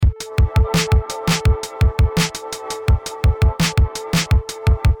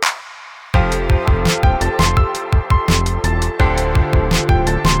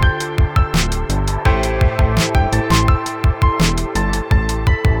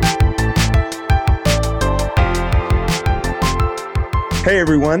Hey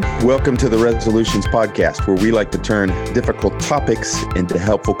everyone, welcome to the Resolutions Podcast, where we like to turn difficult topics into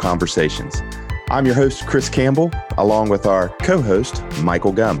helpful conversations. I'm your host, Chris Campbell, along with our co-host,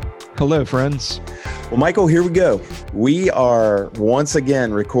 Michael Gum. Hello, friends. Well, Michael, here we go. We are once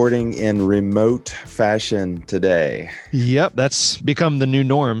again recording in remote fashion today. Yep, that's become the new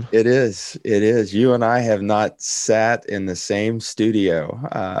norm. It is. You and I have not sat in the same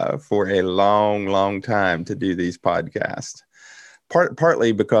studio for a long time to do these podcasts.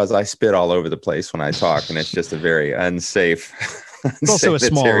 Partly because I spit all over the place when I talk, and it's just a very unsafe. It's also a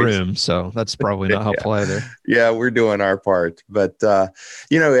small room, so that's probably not helpful either. Yeah, we're doing our part. But,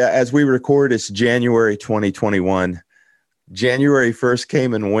 as we record, it's January 2021. January 1st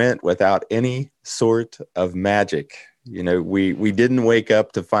came and went without any sort of magic. You know, we didn't wake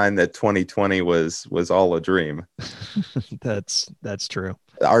up to find that 2020 was all a dream. That's true.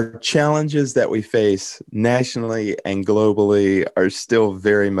 Our challenges that we face nationally and globally are still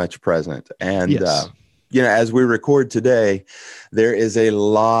very much present. And, yes. As we record today, there is a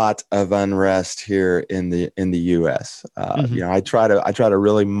lot of unrest here in the U.S. I try to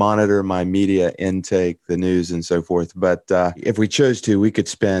really monitor my media intake, the news, and so forth. But if we chose to, we could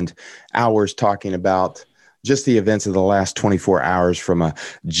spend hours talking about just the events of the last 24 hours from a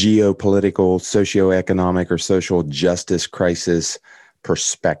geopolitical, socioeconomic, or social justice crisis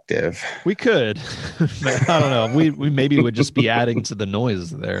perspective. We could. I don't know. We maybe would just be adding to the noise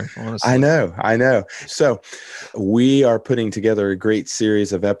there, honestly. I know. So we are putting together a great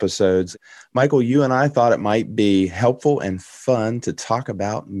series of episodes. Michael, you and I thought it might be helpful and fun to talk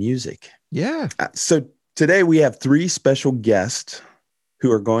about music. Yeah. So today we have three special guests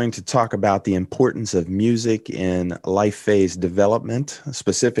who are going to talk about the importance of music in life phase development,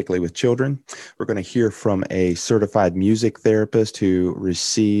 specifically with children. We're going to hear from a certified music therapist who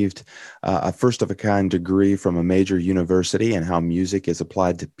received a first-of-a-kind degree from a major university and how music is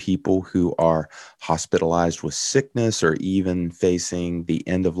applied to people who are hospitalized with sickness or even facing the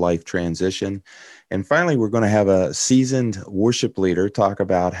end-of-life transition. And finally, we're going to have a seasoned worship leader talk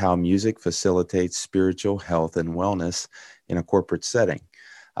about how music facilitates spiritual health and wellness in a corporate setting.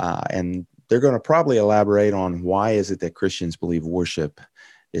 And they're going to probably elaborate on why is it that Christians believe worship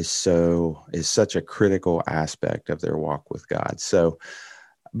is such a critical aspect of their walk with God. So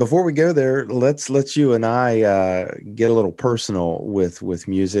before we go there, let's you and I get a little personal with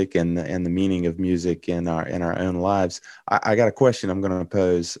music and the meaning of music in our own lives. I got a question I'm going to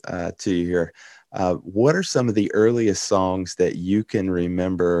pose to you here. What are some of the earliest songs that you can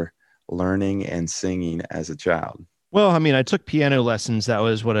remember learning and singing as a child? Well, I mean, I took piano lessons. That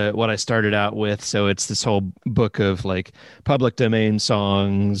was what I started out with. So it's this whole book of like public domain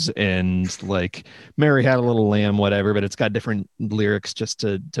songs and like Mary Had a Little Lamb, whatever, but it's got different lyrics just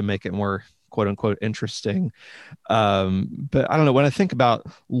to make it more quote unquote interesting. But I don't know, when I think about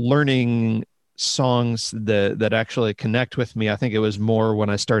learning songs that actually connect with me, I think it was more when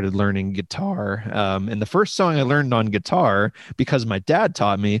I started learning guitar. And the first song I learned on guitar, because my dad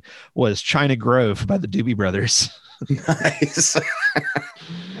taught me, was China Grove by the Doobie Brothers. Nice.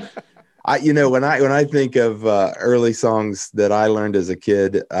 When I think of early songs that I learned as a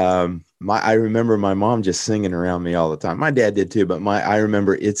kid, I remember my mom just singing around me all the time. My dad did too, but I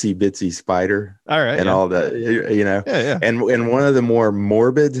remember Itsy Bitsy Spider. All right, and all that, Yeah. And one of the more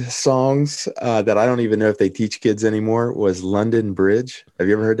morbid songs that I don't even know if they teach kids anymore was London Bridge. Have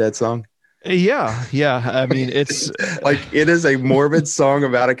you ever heard that song? Yeah. I mean, it's like it is a morbid song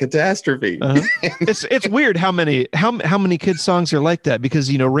about a catastrophe. Uh-huh. It's weird how many kids songs are like that,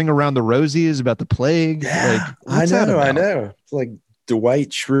 because Ring Around the Rosie is about the plague. Yeah, like, I know. It's like Dwight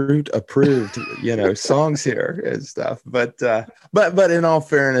Schrute approved, songs here and stuff. But in all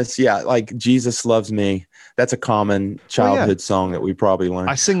fairness, yeah, like Jesus Loves Me. That's a common childhood song that we probably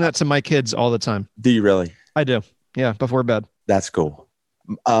learned. I sing that to my kids all the time. Do you really? I do. Yeah, before bed. That's cool.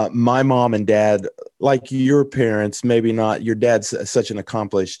 My mom and dad, like your parents, maybe not. Your dad's such an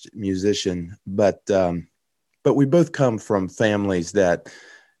accomplished musician, but we both come from families that,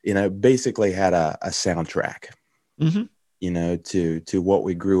 basically had a soundtrack, to what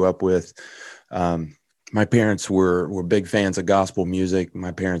we grew up with. My parents were big fans of gospel music.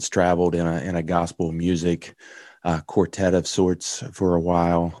 My parents traveled in a gospel music quartet of sorts for a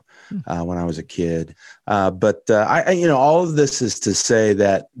while. When I was a kid. But all of this is to say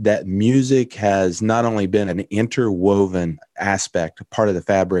that music has not only been an interwoven aspect, part of the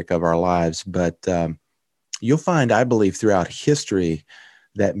fabric of our lives, but you'll find, I believe, throughout history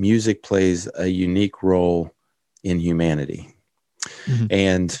that music plays a unique role in humanity. Mm-hmm.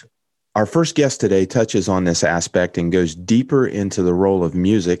 And our first guest today touches on this aspect and goes deeper into the role of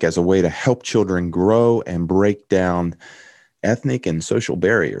music as a way to help children grow and break down ethnic and social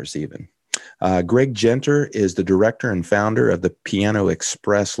barriers even. Greg Genter is the director and founder of the Piano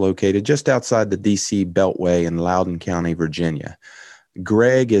Express, located just outside the D.C. Beltway in Loudoun County, Virginia.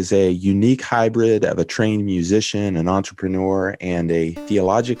 Greg is a unique hybrid of a trained musician, an entrepreneur, and a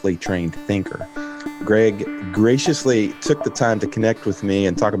theologically trained thinker. Greg graciously took the time to connect with me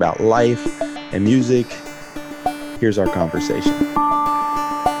and talk about life and music. Here's our conversation.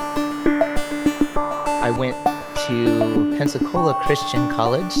 I went to Pensacola Christian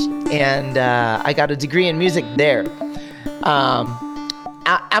College, and I got a degree in music there.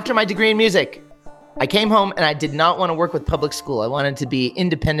 After my degree in music, I came home and I did not want to work with public school. I wanted to be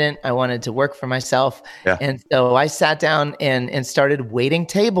independent. I wanted to work for myself. Yeah. And so I sat down and started waiting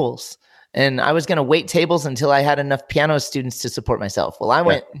tables. And I was going to wait tables until I had enough piano students to support myself. Well, I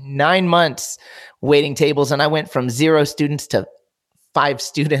went 9 months waiting tables, and I went from 0 students to 5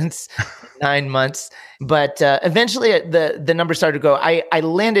 students, 9 months. But eventually the numbers started to go. I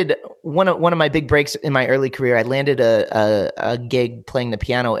landed one of my big breaks in my early career. I landed a gig playing the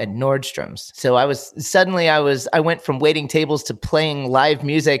piano at Nordstrom's. So I went from waiting tables to playing live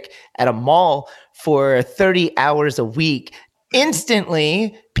music at a mall for 30 hours a week.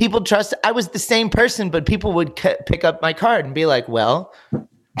 Instantly, people trust. I was the same person, but people would pick up my card and be like, well,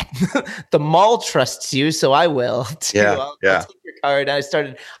 the mall trusts you, so I will too. I'll take your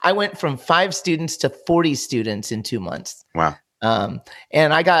card. I went from 5 students to 40 students in 2 months. Wow.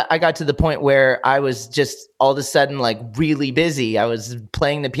 And I got to the point where I was just all of a sudden like really busy. I was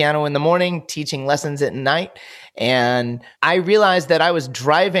playing the piano in the morning, teaching lessons at night. And I realized that I was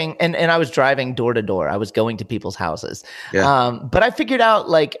driving and I was driving door to door. I was going to people's houses. Yeah. But I figured out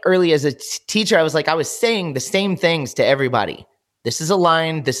like early as a teacher, I was saying the same things to everybody. This is a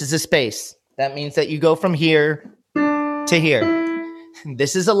line. This is a space. That means that you go from here to here.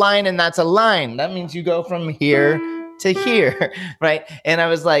 This is a line and that's a line. That means you go from here to here, right? And I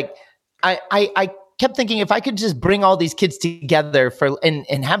was like, I kept thinking if I could just bring all these kids together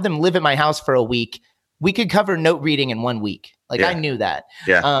and have them live at my house for a week, we could cover note reading in 1 week. Like I knew that.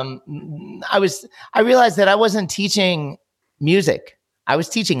 Yeah. I realized that I wasn't teaching music. I was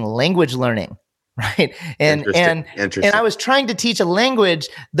teaching language learning. Right. And I was trying to teach a language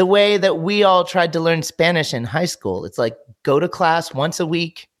the way that we all tried to learn Spanish in high school. It's like, go to class once a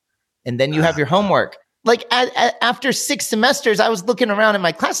week and then you have your homework. Like after 6 semesters, I was looking around in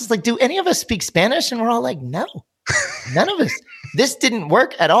my classes like, do any of us speak Spanish? And we're all like, no, none of us. This didn't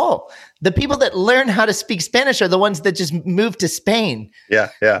work at all. The people that learn how to speak Spanish are the ones that just moved to Spain. Yeah.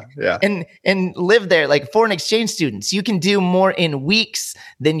 And live there, like foreign exchange students. You can do more in weeks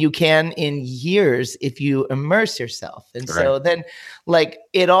than you can in years if you immerse yourself. And so then like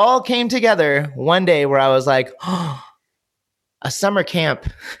it all came together one day where I was like, oh, a summer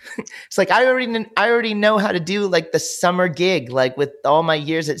camp. It's like I already know how to do like the summer gig, like with all my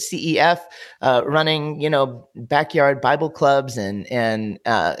years at CEF, running, backyard Bible clubs and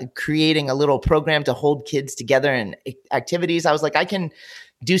creating a little program to hold kids together and activities. I was like, I can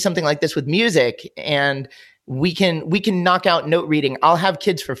do something like this with music, and we can knock out note reading. I'll have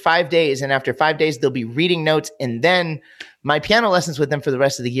kids for 5 days, and after 5 days, they'll be reading notes, and then my piano lessons with them for the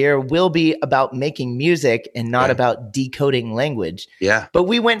rest of the year will be about making music and not about decoding language. Yeah. But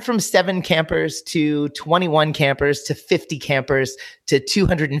we went from 7 campers to 21 campers to 50 campers to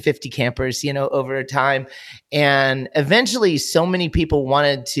 250 campers, over time. And eventually so many people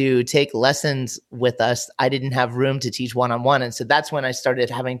wanted to take lessons with us. I didn't have room to teach one-on-one. And so that's when I started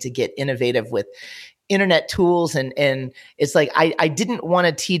having to get innovative with internet tools. And it's like, I didn't want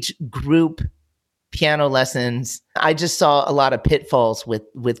to teach group piano lessons. I just saw a lot of pitfalls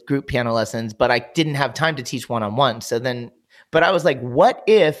with group piano lessons, but I didn't have time to teach one-on-one. But I was like, what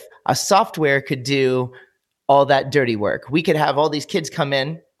if a software could do all that dirty work? We could have all these kids come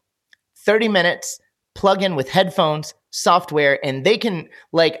in 30 minutes, plug in with headphones, software, and they can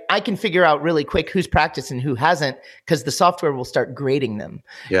I can figure out really quick who's practiced and who hasn't, because the software will start grading them.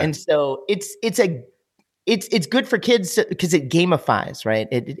 Yeah. And so it's good for kids because it gamifies, right?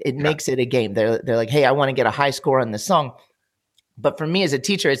 It makes it a game. They're like, hey, I want to get a high score on this song. But for me as a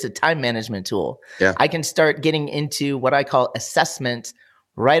teacher, it's a time management tool. Yeah. I can start getting into what I call assessment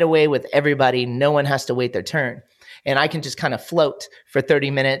right away with everybody. No one has to wait their turn. And I can just kind of float for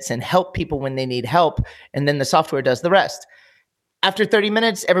 30 minutes and help people when they need help. And then the software does the rest. After 30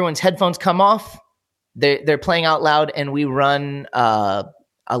 minutes, everyone's headphones come off. They're playing out loud, and we run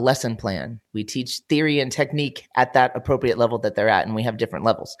a lesson plan. We teach theory and technique at that appropriate level that they're at, and we have different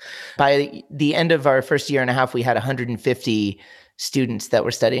levels. By the end of our first year and a half, we had 150 students that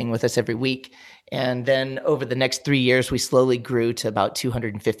were studying with us every week. And then over the next 3 years, we slowly grew to about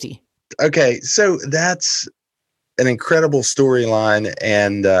 250. Okay, so that's an incredible storyline,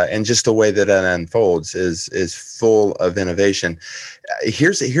 and just the way that it unfolds is full of innovation.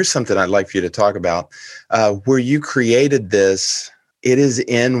 Here's something I'd like for you to talk about. Where you created this, it is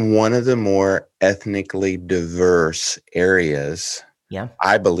in one of the more ethnically diverse areas,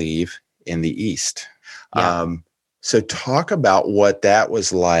 I believe, in the East. So talk about what that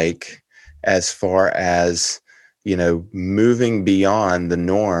was like as far as, moving beyond the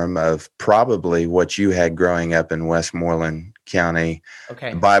norm of probably what you had growing up in Westmoreland County,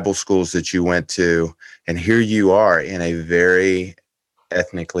 the Bible schools that you went to, and here you are in a very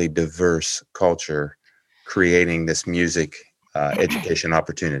ethnically diverse culture creating this music education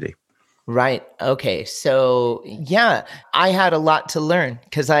opportunity. Right. Okay. So I had a lot to learn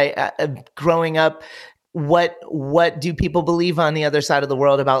because I growing up, what do people believe on the other side of the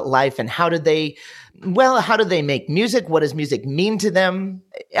world about life, and how do they make music? What does music mean to them?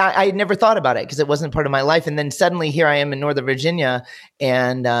 I never thought about it because it wasn't part of my life. And then suddenly here I am in Northern Virginia,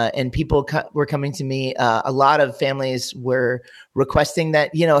 and people were coming to me. A lot of families were requesting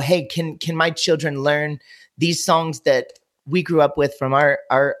that, hey, can my children learn these songs that we grew up with from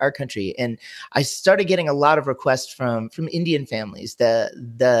our country? And I started getting a lot of requests from Indian families.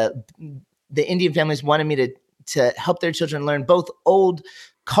 The Indian families wanted me to help their children learn both old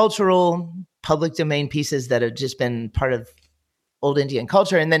cultural public domain pieces that have just been part of old Indian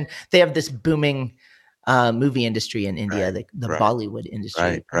culture. And then they have this booming movie industry in India, the Bollywood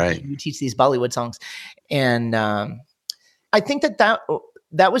industry. Right. You teach these Bollywood songs. And I think that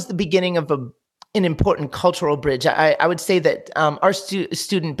was the beginning of an important cultural bridge. I would say that our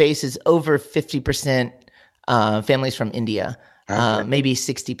student base is over 50% families from India. Maybe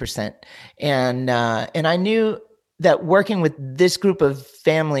 60%. And I knew that working with this group of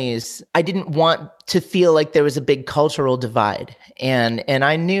families, I didn't want to feel like there was a big cultural divide. And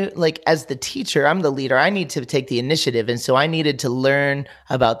I knew, like, as the teacher, I'm the leader, I need to take the initiative. And so I needed to learn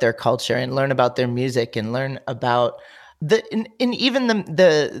about their culture and learn about their music and learn about even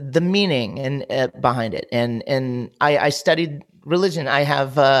the meaning and behind it. And I studied religion. I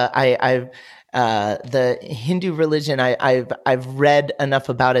have the Hindu religion, I've read enough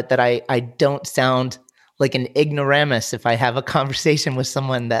about it that I don't sound like an ignoramus if I have a conversation with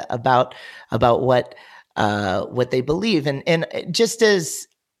someone about what they believe. And just as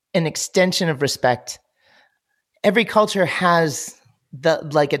an extension of respect, every culture has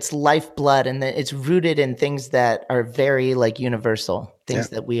its lifeblood, and it's rooted in things that are very universal, things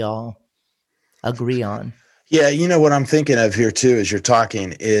that we all agree on. Yeah, what I'm thinking of here too, as you're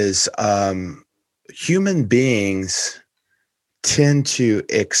talking, is human beings tend to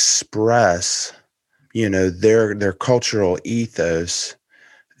express, their cultural ethos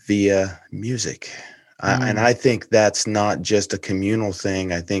via music, and I think that's not just a communal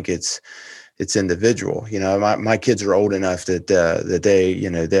thing. I think it's individual. My kids are old enough that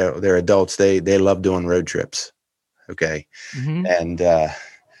they're adults. They love doing road trips. Okay, and I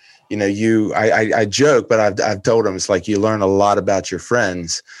joke, but I've told them it's like you learn a lot about your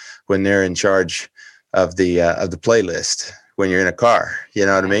friends when they're in charge of the playlist when you're in a car. You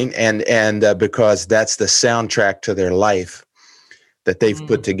know what I mean? And because that's the soundtrack to their life that they've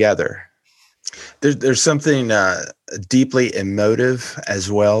put together. There's something deeply emotive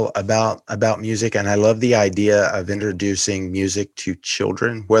as well about music, and I love the idea of introducing music to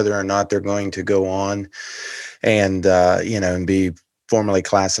children, whether or not they're going to go on and and be formally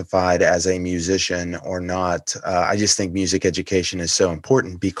classified as a musician or not. I just think music education is so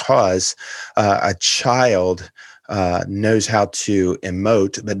important because a child knows how to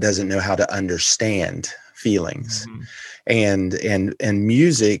emote but doesn't know how to understand feelings. And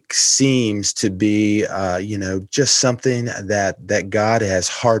music seems to be, just something that God has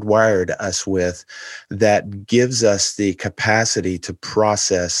hardwired us with, that gives us the capacity to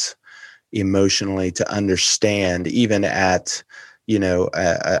process emotionally, to understand, even at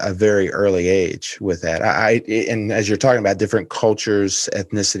a very early age with that. And as you're talking about different cultures,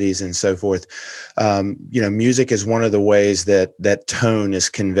 ethnicities, and so forth, music is one of the ways that tone is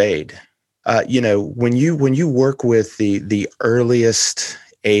conveyed. When you work with the earliest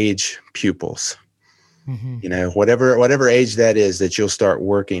age pupils, whatever age that is that you'll start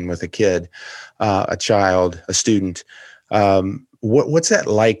working with a kid, a child, a student, what's that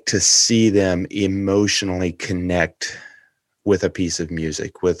like to see them emotionally connect with a piece of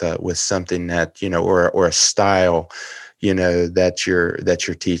music, with something that, or a style, that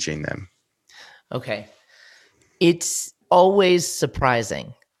you're teaching them? Okay. It's always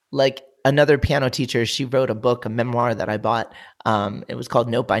surprising. Like, another piano teacher, she wrote a memoir that I bought. It was called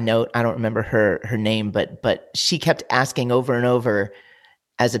Note by Note. I don't remember her name, but she kept asking over and over,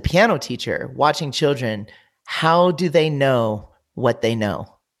 as a piano teacher, watching children, how do they know what they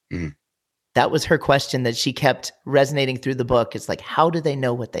know? Mm. That was her question that she kept resonating through the book. It's like, how do they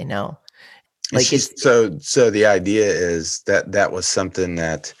know what they know? Like so the idea is that was something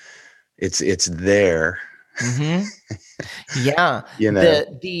that it's there. Mm-hmm. Yeah.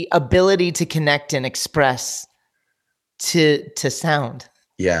 The ability to connect and express to sound.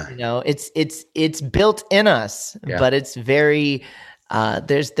 Yeah. It's built in us, but it's very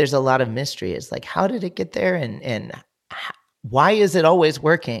there's a lot of mystery. It's like, how did it get there, and why is it always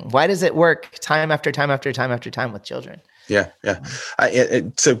working? Why does it work time after time after time after time with children? Yeah.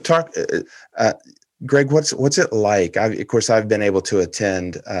 So talk, Greg. What's it like? Of course, I've been able to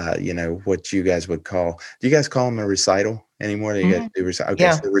attend. What you guys would call. Do you guys call them a recital anymore? Do you guys do recital?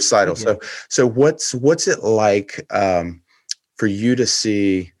 Okay, so recital. So what's it like for you to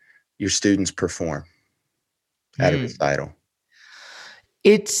see your students perform at a recital?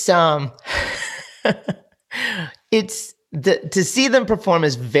 It's to see them perform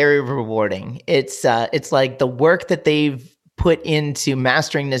is very rewarding. It's like the work that they've put into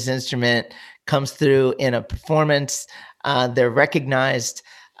mastering this instrument comes through in a performance. They're recognized.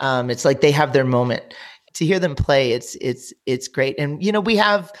 It's like they have their moment. To hear them play, it's great. And we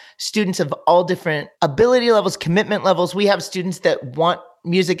have students of all different ability levels, commitment levels. We have students that want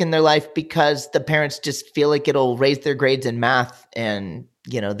music in their life because the parents just feel like it'll raise their grades in math, and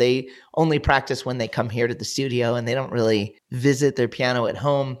they only practice when they come here to the studio, and they don't really visit their piano at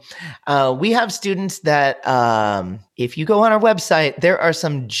home. We have students that, if you go on our website, there are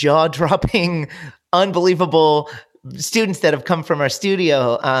some jaw-dropping, unbelievable students that have come from our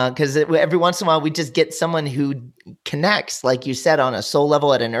studio, because every once in a while we just get someone who connects, like you said, on a soul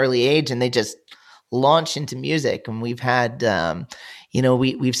level at an early age, and they just launch into music. And we've had,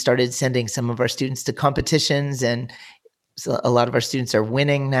 we've started sending some of our students to competitions, and so a lot of our students are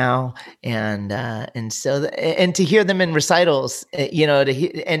winning now, and to hear them in recitals,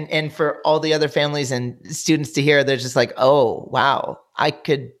 and for all the other families and students to hear, they're just like, oh wow, I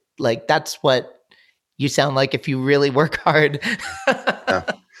could, like, that's what you sound like if you really work hard. Yeah.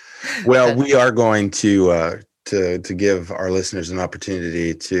 Well, we are going to give our listeners an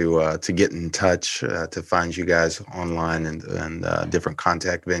opportunity to get in touch, to find you guys online and different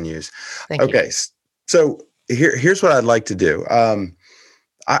contact venues. Thank you. So here's what I'd like to do.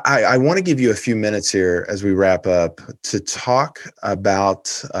 I want to give you a few minutes here as we wrap up to talk about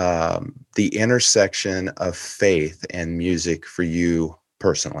the intersection of faith and music for you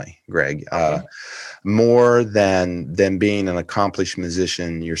personally, Greg. Okay. More than being an accomplished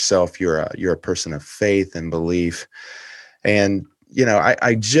musician yourself, you're a person of faith and belief. And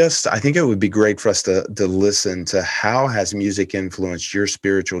I think it would be great for us to listen to how has music influenced your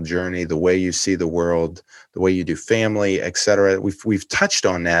spiritual journey, the way you see the world, the way you do family, et cetera. We've touched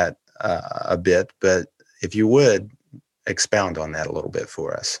on that a bit, but if you would expound on that a little bit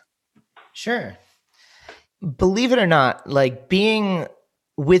for us. Sure. Believe it or not, like, being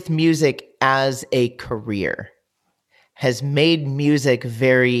with music as a career has made music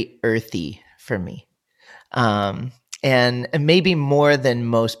very earthy for me. And maybe more than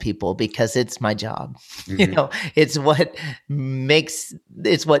most people, because it's my job. Mm-hmm. It's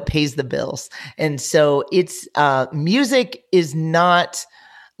what pays the bills. And so it's music is not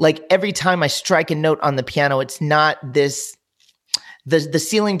like every time I strike a note on the piano, it's not this. The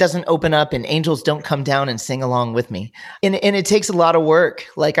ceiling doesn't open up and angels don't come down and sing along with me. And it takes a lot of work.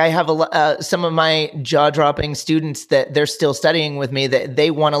 Like, I have some of my jaw-dropping students that they're still studying with me, that they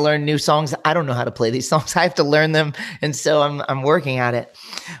want to learn new songs. I don't know how to play these songs. I have to learn them. And so I'm working at it.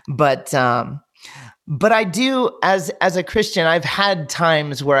 But I do, as a Christian, I've had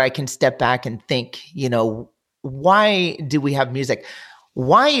times where I can step back and think, why do we have music?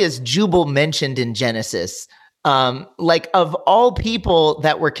 Why is Jubal mentioned in Genesis? Like, of all people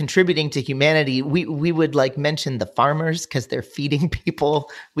that were contributing to humanity, we would like mention the farmers because they're feeding people.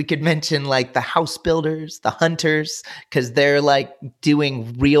 We could mention like the house builders, the hunters, because they're like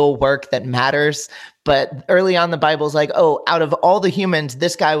doing real work that matters. But early on, the Bible's like, oh, out of all the humans,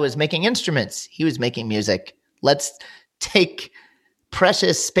 this guy was making instruments. He was making music. Let's take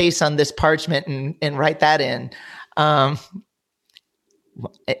precious space on this parchment and write that in.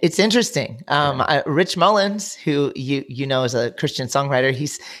 It's interesting. Rich Mullins, who you know is a Christian songwriter,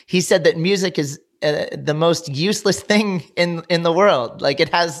 he said that music is the most useless thing in the world. Like, it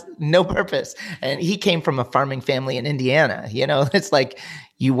has no purpose. And he came from a farming family in Indiana. It's like,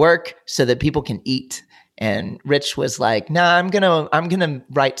 you work so that people can eat. And Rich was like, nah, I'm gonna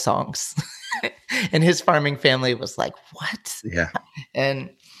write songs. And his farming family was like, what? Yeah.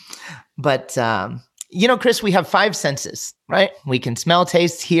 But Chris, we have 5 senses, right? We can smell,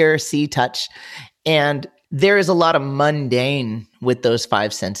 taste, hear, see, touch. And there is a lot of mundane with those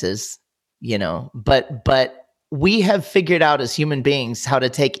five senses, but we have figured out as human beings how to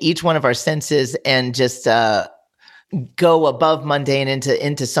take each one of our senses and just go above mundane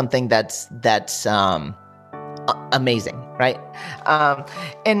into something that's amazing, right?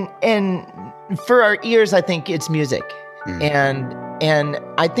 And for our ears, I think it's music, and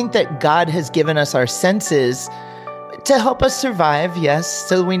I think that God has given us our senses to help us survive, yes,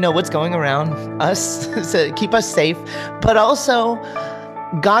 so we know what's going around us, to keep us safe, but also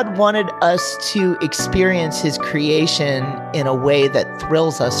God wanted us to experience his creation in a way that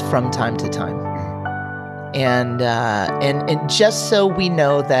thrills us from time to time. And just so we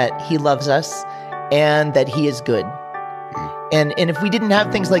know that he loves us and that he is good. And if we didn't have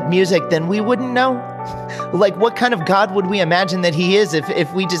things like music, then we wouldn't know. Like, what kind of God would we imagine that he is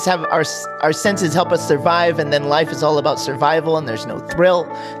if we just have our senses help us survive, and then life is all about survival and there's no thrill,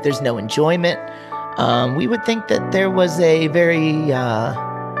 there's no enjoyment? We would think that there was a very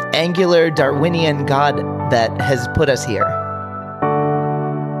angular Darwinian God that has put us here.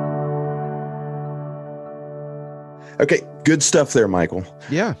 Okay, good stuff there, Michael.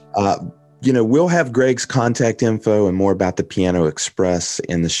 Yeah. We'll have Greg's contact info and more about the Piano Express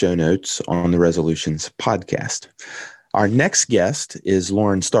in the show notes on the Resolutions podcast. Our next guest is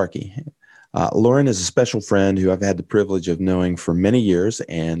Lauren Starkey. Lauren is a special friend who I've had the privilege of knowing for many years,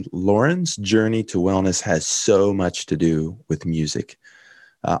 and Lauren's journey to wellness has so much to do with music.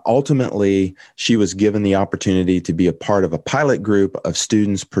 Ultimately, she was given the opportunity to be a part of a pilot group of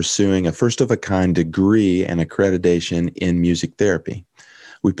students pursuing a first-of-a-kind degree and accreditation in music therapy.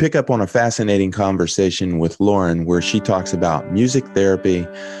 We pick up on a fascinating conversation with Lauren where she talks about music therapy,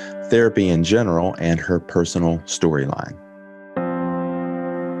 therapy in general, and her personal storyline.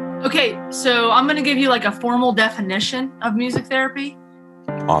 Okay, so I'm going to give you like a formal definition of music therapy.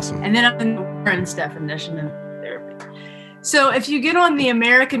 Awesome. And then I'm going to Lauren's definition of therapy. So if you get on the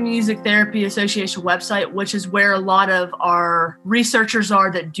American Music Therapy Association website, which is where a lot of our researchers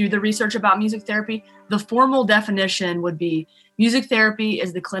are that do the research about music therapy, the formal definition would be: music therapy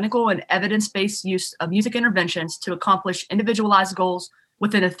is the clinical and evidence-based use of music interventions to accomplish individualized goals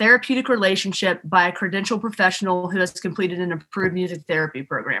within a therapeutic relationship by a credentialed professional who has completed an approved music therapy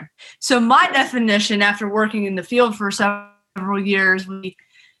program. So my definition, after working in the field for several years,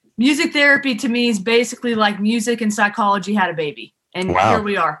 music therapy to me is basically like music and psychology had a baby. And Here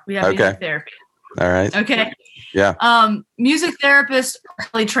we are. We have music therapy. All right. Okay. Yeah. Music therapists are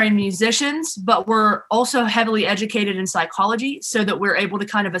highly trained musicians, but we're also heavily educated in psychology so that we're able to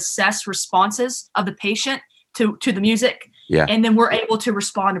kind of assess responses of the patient to the music. Yeah. And then we're able to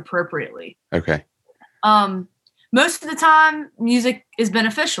respond appropriately. Okay. Most of the time, music is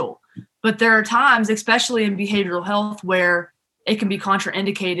beneficial, but there are times, especially in behavioral health, where it can be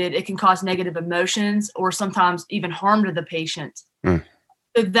contraindicated. It can cause negative emotions or sometimes even harm to the patient.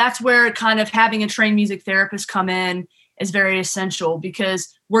 So that's where kind of having a trained music therapist come in is very essential, because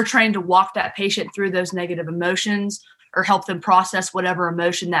we're trained to walk that patient through those negative emotions or help them process whatever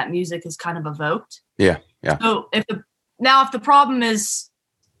emotion that music has kind of evoked. Yeah. Yeah. So if the problem is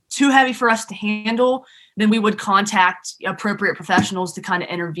too heavy for us to handle, then we would contact appropriate professionals to kind of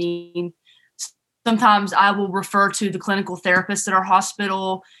intervene. Sometimes I will refer to the clinical therapist at our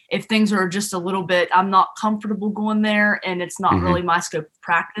hospital if things are just a little bit, I'm not comfortable going there and it's not really my scope of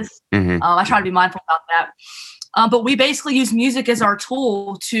practice. I try to be mindful about that. But we basically use music as our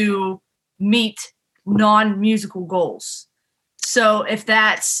tool to meet non-musical goals. So if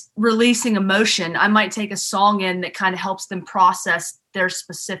that's releasing emotion, I might take a song in that kind of helps them process their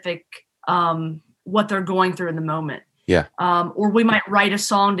specific, what they're going through in the moment. Yeah. Or we might write a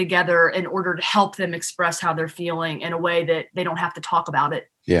song together in order to help them express how they're feeling in a way that they don't have to talk about it.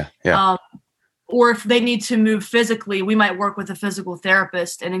 Yeah. Yeah. Or if they need to move physically, we might work with a physical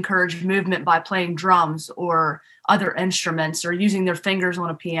therapist and encourage movement by playing drums or other instruments or using their fingers on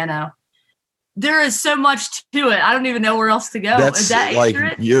a piano. There is so much to it. I don't even know where else to go. That's is that like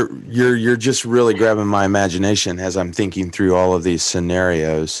accurate? you're just really grabbing my imagination as I'm thinking through all of these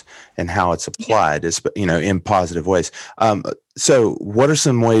scenarios and how it's applied, in positive ways. So what are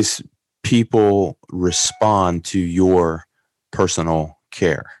some ways people respond to your personal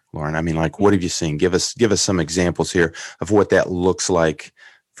care, Lauren? I mean, like, what have you seen? Give us some examples here of what that looks like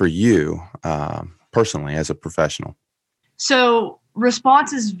for you personally as a professional. So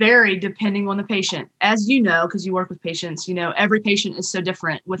responses vary depending on the patient. As you know, because you work with patients, every patient is so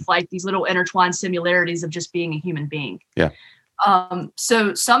different with like these little intertwined similarities of just being a human being. Yeah.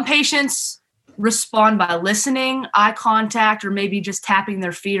 So some patients respond by listening, eye contact, or maybe just tapping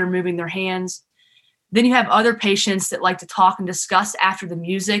their feet or moving their hands. Then you have other patients that like to talk and discuss after the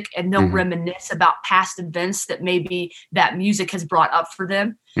music, and they'll Mhm. reminisce about past events that maybe that music has brought up for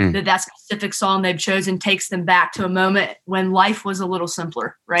them. Mm. That specific song they've chosen takes them back to a moment when life was a little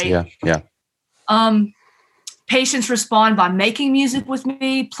simpler, right? Yeah. Yeah. Patients respond by making music with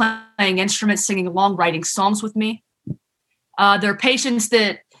me, playing instruments, singing along, writing songs with me. There are patients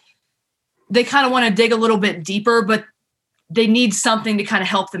that they kind of want to dig a little bit deeper, but they need something to kind of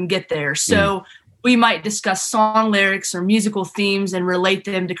help them get there. So we might discuss song lyrics or musical themes and relate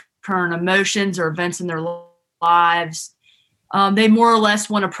them to current emotions or events in their lives. They more or less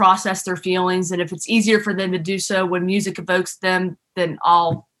want to process their feelings. And if it's easier for them to do so when music evokes them, then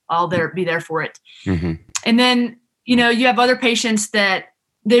I'll be there for it. Mm-hmm. And then, you have other patients that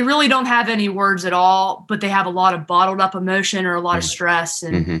they really don't have any words at all, but they have a lot of bottled up emotion or a lot of stress,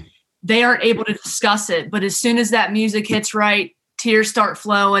 and they aren't able to discuss it. But as soon as that music hits right, tears start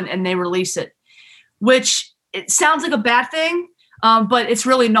flowing and they release it, which it sounds like a bad thing, but it's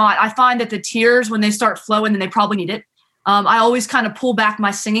really not. I find that the tears, when they start flowing, then they probably need it. I always kind of pull back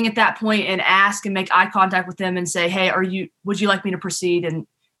my singing at that point and ask and make eye contact with them and say, hey, would you like me to proceed? And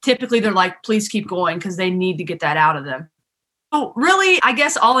typically they're like, please keep going, because they need to get that out of them. So really, I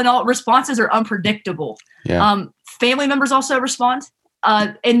guess all in all, responses are unpredictable. Yeah. Family members also respond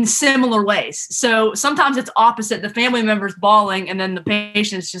in similar ways. So sometimes it's opposite. The family member's bawling and then the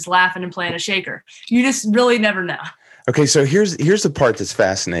patient's just laughing and playing a shaker. You just really never know. Okay, so here's the part that's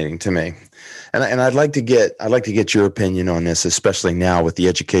fascinating to me, and I'd like to get your opinion on this, especially now with the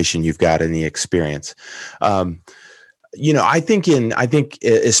education you've got and the experience. I think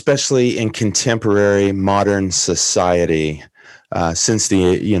especially in contemporary modern society, since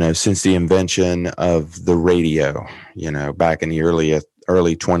the invention of the radio, back in the early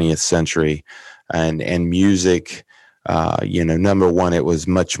 20th century, and music. Number one, it was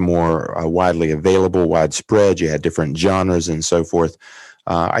much more widely available, widespread. You had different genres and so forth.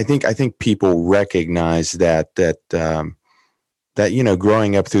 I think people recognize that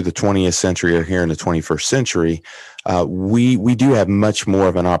growing up through the 20th century or here in the 21st century, we do have much more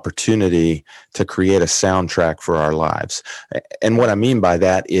of an opportunity to create a soundtrack for our lives. And what I mean by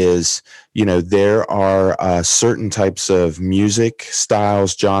that is, there are certain types of music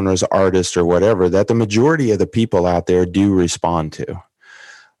styles, genres, artists, or whatever that the majority of the people out there do respond to.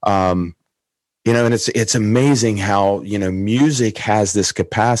 And it's amazing how, music has this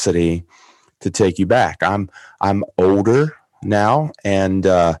capacity to take you back. I'm older now, and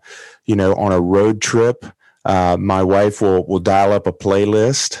on a road trip, my wife will dial up a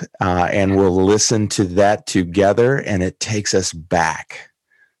playlist and we'll listen to that together, and it takes us back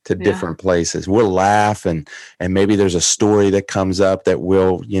to different places. We'll laugh, and maybe there's a story that comes up that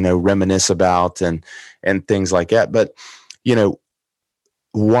we'll reminisce about and things like that. But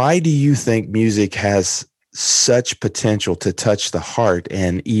why do you think music has such potential to touch the heart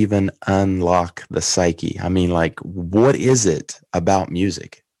and even unlock the psyche? I mean, what is it about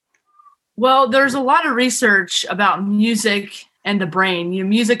music? Well, there's a lot of research about music and the brain.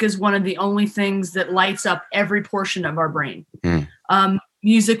 Music is one of the only things that lights up every portion of our brain.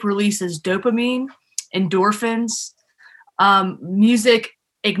 Music releases dopamine, endorphins. Music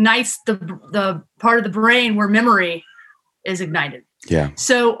ignites the part of the brain where memory is ignited. Yeah.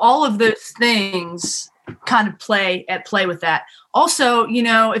 So all of those things kind of play with that. Also,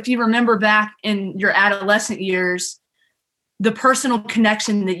 if you remember back in your adolescent years, the personal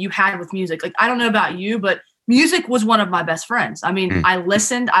connection that you had with music. Like, I don't know about you, but music was one of my best friends. I mean, I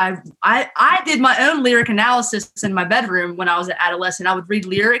listened. I did my own lyric analysis in my bedroom when I was an adolescent. I would read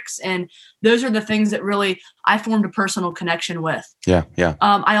lyrics, and those are the things that really I formed a personal connection with. Yeah, yeah.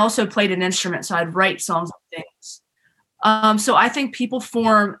 I also played an instrument, so I'd write songs and things. So I think people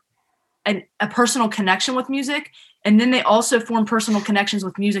form a personal connection with music, and then they also form personal connections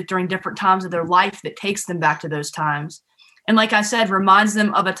with music during different times of their life that takes them back to those times. And like I said, reminds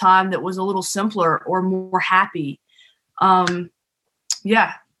them of a time that was a little simpler or more happy.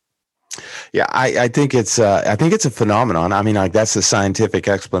 Yeah. Yeah, I think it's a phenomenon. I mean, that's the scientific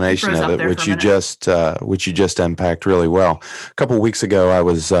explanation of it, which you just unpacked really well. A couple of weeks ago, I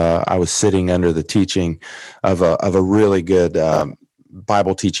was sitting under the teaching of a really good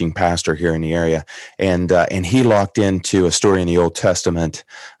Bible teaching pastor here in the area, and he locked into a story in the Old Testament.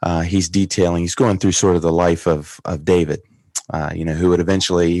 He's going through sort of the life of David. Who would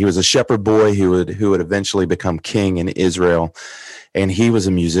eventually, he was a shepherd boy who would eventually become king in Israel. And he was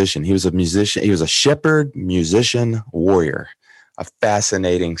a musician. He was a shepherd, musician, warrior. A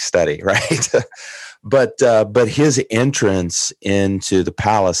fascinating study, right? But his entrance into the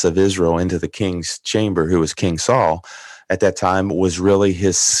palace of Israel, into the king's chamber, who was King Saul at that time, was really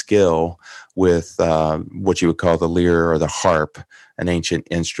his skill with what you would call the lyre or the harp, an ancient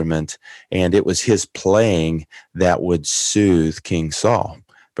instrument. And it was his playing that would soothe King Saul.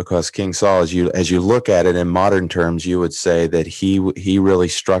 Because King Saul, as you look at it in modern terms, you would say that he really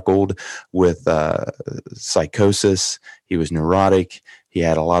struggled with psychosis. He was neurotic. He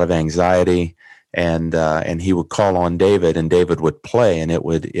had a lot of anxiety, and he would call on David, and David would play, and it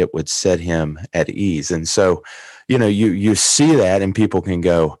would set him at ease. And so, you see that, and people can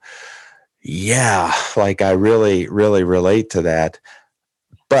go, yeah, like I really, really relate to that.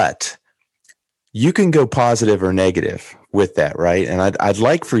 But you can go positive or negative with that, right? And I'd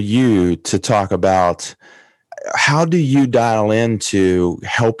like for you to talk about how do you dial into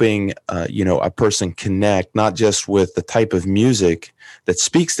helping, a person connect, not just with the type of music that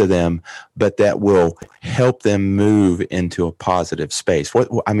speaks to them, but that will help them move into a positive space.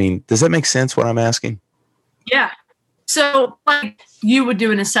 Does that make sense what I'm asking? Yeah. So like you would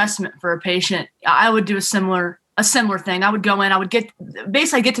do an assessment for a patient. I would do a similar thing. I would go in, I would get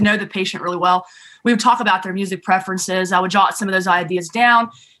to know the patient really well. We would talk about their music preferences. I would jot some of those ideas down.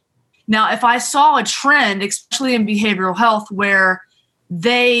 Now, if I saw a trend, especially in behavioral health, where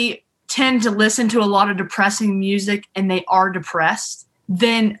they tend to listen to a lot of depressing music and they are depressed,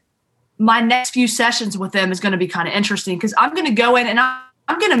 then my next few sessions with them is going to be kind of interesting because I'm going to go in and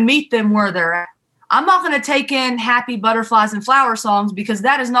I'm going to meet them where they're at. I'm not going to take in happy butterflies and flower songs because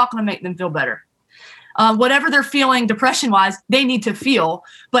that is not going to make them feel better. Whatever they're feeling depression-wise, they need to feel,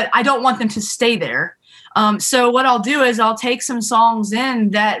 but I don't want them to stay there. So what I'll do is I'll take some songs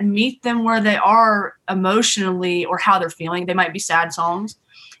in that meet them where they are emotionally or how they're feeling. They might be sad songs.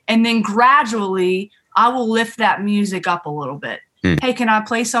 And then gradually, I will lift that music up a little bit. Hey, can I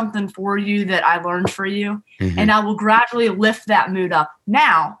play something for you that I learned for you? Mm-hmm. And I will gradually lift that mood up.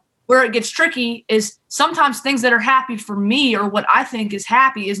 Now, where it gets tricky is sometimes things that are happy for me or what I think is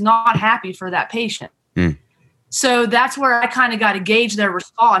happy is not happy for that patient. So that's where I kind of got to gauge their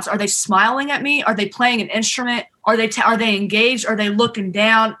response. Are they smiling at me? Are they playing an instrument? Are they engaged? Are they looking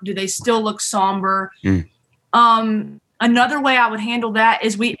down? Do they still look somber? Another way I would handle that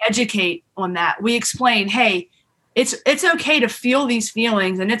is we educate on that. We explain, hey, it's okay to feel these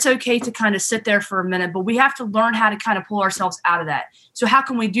feelings and it's okay to kind of sit there for a minute, but we have to learn how to kind of pull ourselves out of that. So how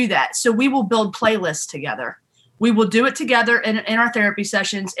can we do that? So we will build playlists together. We will do it together in our therapy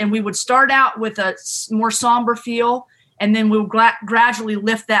sessions, and we would start out with a more somber feel, and then we'll gradually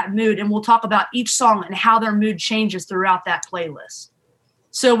lift that mood, and we'll talk about each song and how their mood changes throughout that playlist.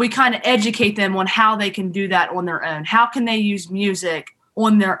 So we kind of educate them on how they can do that on their own. How can they use music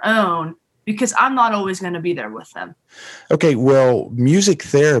on their own? Because I'm not always going to be there with them. Okay, well, music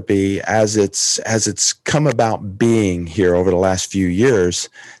therapy, as it's come about being here over the last few years,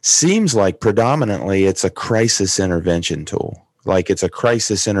 seems like predominantly it's a crisis intervention tool. Like it's a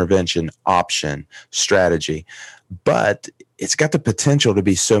crisis intervention option strategy, but it's got the potential to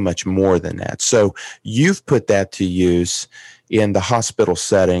be so much more than that. So you've put that to use in the hospital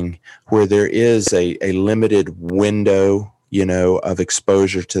setting where there is a limited window of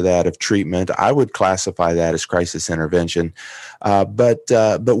exposure to that, of treatment. I would classify that as crisis intervention. But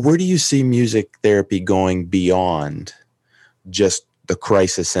where do you see music therapy going beyond just the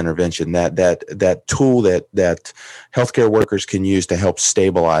crisis intervention, that tool that healthcare workers can use to help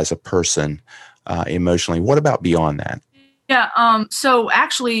stabilize a person emotionally? What about beyond that? Yeah. So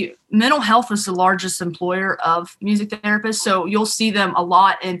actually, mental health is the largest employer of music therapists. So you'll see them a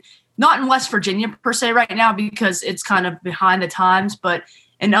lot not in West Virginia per se right now because it's kind of behind the times, but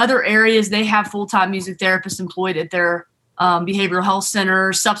in other areas, they have full-time music therapists employed at their behavioral health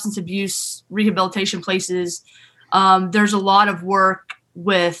centers, substance abuse rehabilitation places. There's a lot of work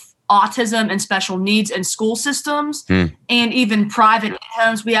with autism and special needs in school systems and even private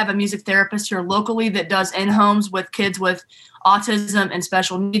homes. We have a music therapist here locally that does in-homes with kids with autism and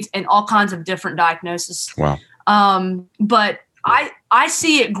special needs and all kinds of different diagnoses. Wow. But I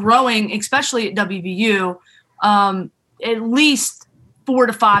see it growing, especially at WVU, at least 4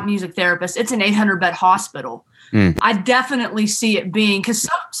 to 5 music therapists. It's an 800-bed hospital. I definitely see it being, because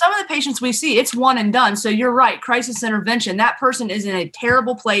some of the patients we see, it's one and done. So you're right, crisis intervention. That person is in a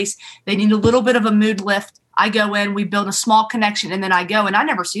terrible place. They need a little bit of a mood lift. I go in, we build a small connection, and then I go, and I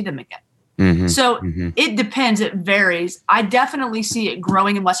never see them again. So it depends. It varies. I definitely see it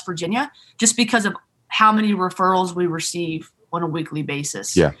growing in West Virginia just because of how many referrals we receive on a weekly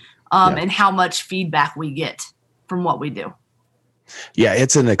basis. And how much feedback we get from what we do. Yeah,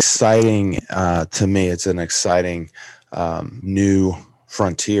 it's an exciting, to me, it's an exciting new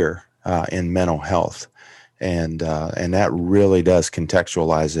frontier in mental health. and that really does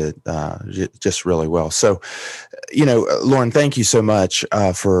contextualize it just really well. So, Lauren, thank you so much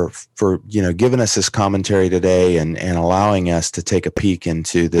for giving us this commentary today and allowing us to take a peek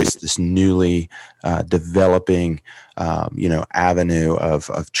into this newly developing avenue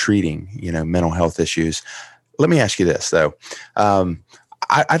of treating mental health issues. Let me ask you this though.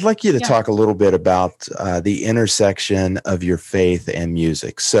 I'd like you to talk a little bit about the intersection of your faith and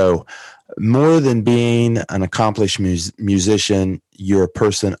music. So, more than being an accomplished musician, you're a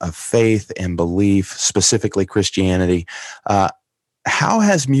person of faith and belief, specifically Christianity. How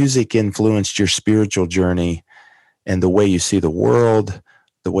has music influenced your spiritual journey and the way you see the world,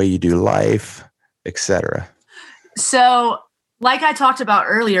 the way you do life, etc.? So, like I talked about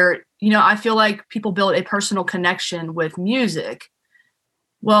earlier, I feel like people build a personal connection with music.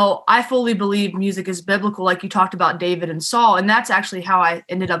 Well, I fully believe music is biblical, like you talked about David and Saul. And that's actually how I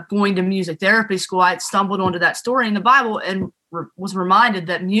ended up going to music therapy school. I stumbled onto that story in the Bible and was reminded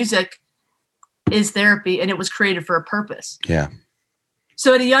that music is therapy and it was created for a purpose. Yeah.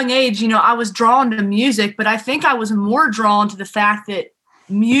 So at a young age, I was drawn to music, but I think I was more drawn to the fact that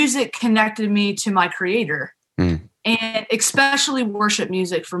music connected me to my creator. And especially worship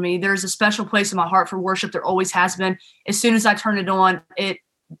music for me. There's a special place in my heart for worship. There always has been. As soon as I turn it on, it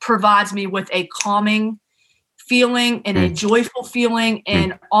provides me with a calming feeling and a joyful feeling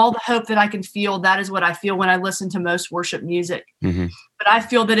and all the hope that I can feel. That is what I feel when I listen to most worship music. But I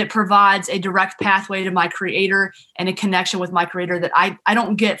feel that it provides a direct pathway to my creator and a connection with my creator that I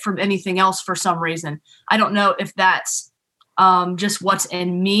don't get from anything else for some reason. I don't know if that's just what's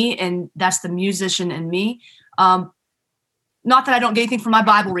in me, and that's the musician in me. Not that I don't get anything from my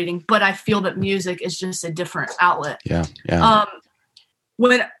Bible reading, but I feel that music is just a different outlet. Yeah.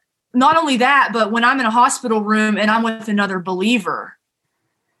 When not only that, but when I'm in a hospital room and I'm with another believer,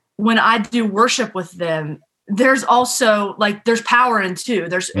 when I do worship with them, there's also there's power in two.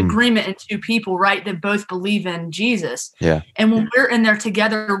 There's agreement in two people, right? That both believe in Jesus. Yeah. And when we're in there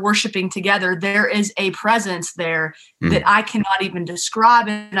together, worshiping together, there is a presence there that I cannot even describe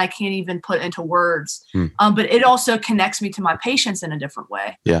and I can't even put into words. But it also connects me to my patients in a different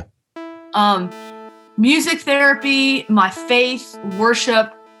way. Yeah. Music therapy, my faith,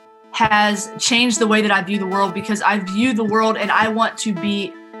 worship has changed the way that I view the world, because I view the world and I want to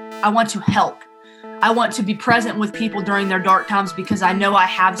help. I want to be present with people during their dark times because I know I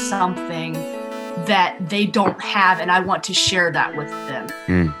have something that they don't have and I want to share that with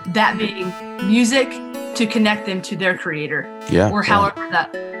them. That being music to connect them to their creator, or however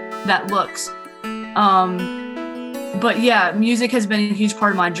that looks. But yeah, music has been a huge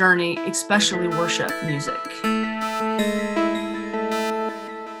part of my journey, especially worship music.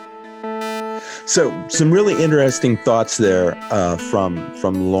 So some really interesting thoughts there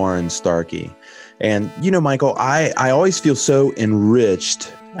from Lauren Starkey. And, Michael, I always feel so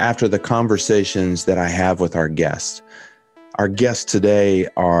enriched after the conversations that I have with our guests. Our guests today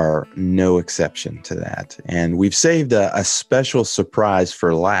are no exception to that. And we've saved a special surprise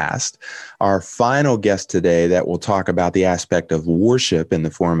for last. Our final guest today that will talk about the aspect of worship in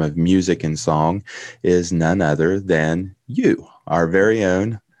the form of music and song is none other than you, our very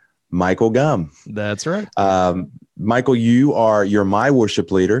own Michael Gumm. That's right. Michael, you're my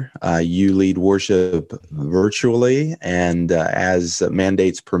worship leader. You lead worship virtually and as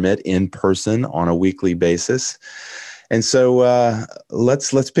mandates permit, in person on a weekly basis. And so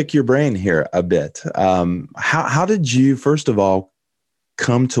let's pick your brain here a bit. How did you, first of all,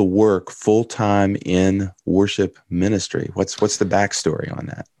 come to work full time in worship ministry? What's the backstory on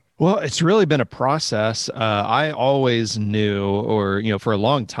that? Well, it's really been a process. I always knew, or, for a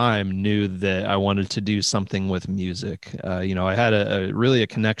long time knew that I wanted to do something with music. I had a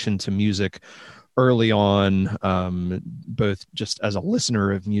connection to music early on, both just as a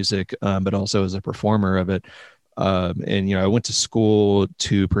listener of music, but also as a performer of it. And I went to school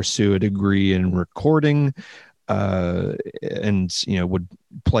to pursue a degree in recording, and, would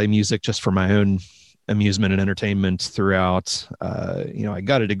play music just for my own amusement and entertainment throughout. I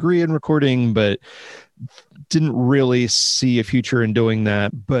got a degree in recording, but didn't really see a future in doing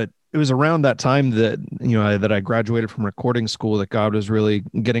that. But it was around that time that, that I graduated from recording school, that God was really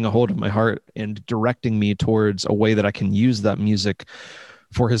getting a hold of my heart and directing me towards a way that I can use that music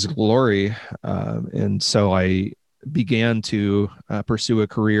for his glory. And so I began to pursue a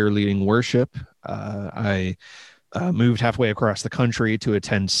career leading worship. I moved halfway across the country to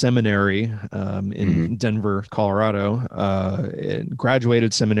attend seminary in Denver, Colorado, and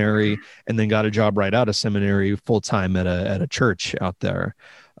graduated seminary, and then got a job right out of seminary full-time at a church out there.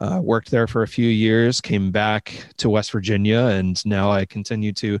 worked there for a few years, came back to West Virginia, and now I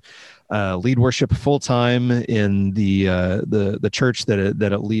continue to lead worship full time in the church that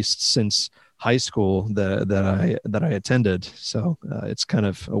at least since high school that I attended. So it's kind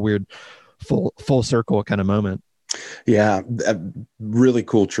of a weird full circle kind of moment. Yeah, a really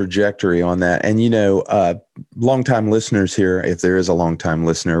cool trajectory on that. And, longtime listeners here, if there is a longtime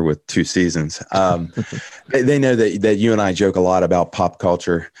listener with 2 seasons, they know that you and I joke a lot about pop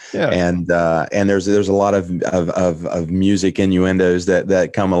culture. Yeah. And there's a lot of music innuendos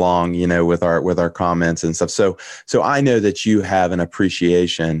that come along, with our comments and stuff. So I know that you have an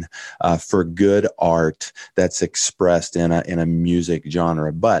appreciation for good art that's expressed in a music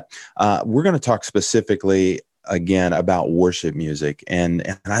genre. But we're going to talk specifically again about worship music, and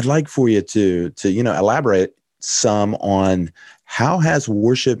I'd like for you to elaborate some on how has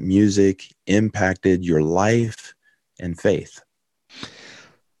worship music impacted your life and faith.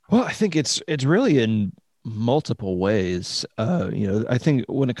 Well, I think it's really in multiple ways. I think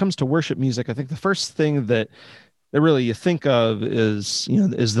when it comes to worship music, I think the first thing that really you think of is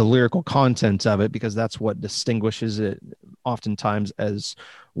the lyrical content of it, because that's what distinguishes it oftentimes as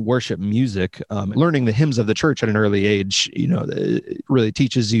worship music. Learning the hymns of the church at an early age, it really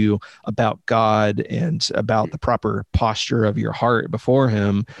teaches you about God and about the proper posture of your heart before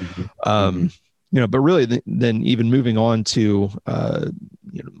Him. But really then even moving on to,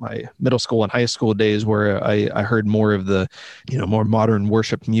 my middle school and high school days where I heard more of the, more modern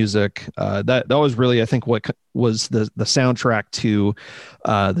worship music, that was really, I think, what was the soundtrack to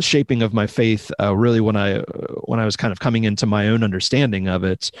the shaping of my faith, really when I was kind of coming into my own understanding of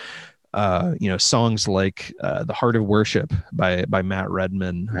it. Songs like The Heart of Worship by Matt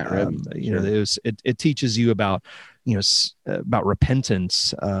Redman. It teaches you about about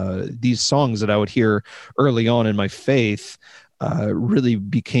repentance. These songs that I would hear early on in my faith really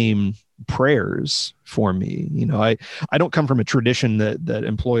became prayers for me. I don't come from a tradition that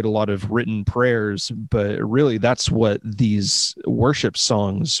employed a lot of written prayers, but really that's what these worship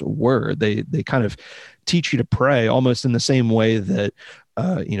songs were. They kind of teach you to pray almost in the same way that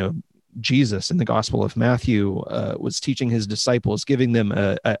Jesus in the Gospel of Matthew was teaching his disciples, giving them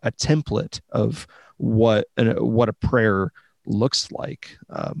a template of what a prayer looks like.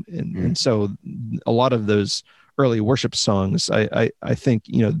 And so a lot of those early worship songs, I think,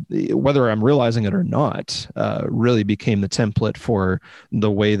 whether I'm realizing it or not, really became the template for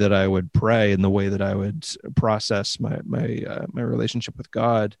the way that I would pray and the way that I would process my relationship with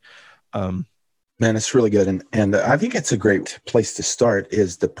God. Man, it's really good. And I think it's a great place to start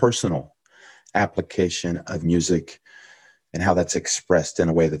is the personal application of music and how that's expressed in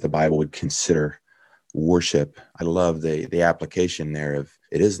a way that the Bible would consider worship. I love the application there of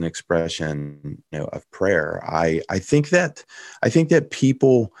it is an expression, of prayer. I think that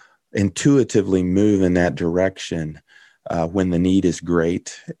people intuitively move in that direction when the need is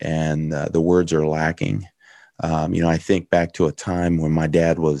great and the words are lacking. I think back to a time when my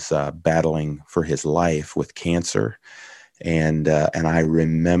dad was battling for his life with cancer, and I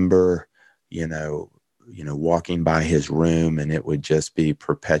remember, walking by his room, and it would just be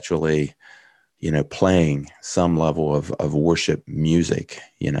perpetually, playing some level of worship music,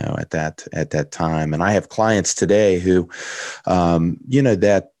 at that time. And I have clients today who,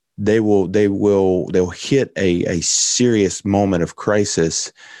 that they'll hit a serious moment of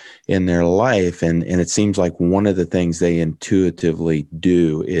crisis in their life. And it seems like one of the things they intuitively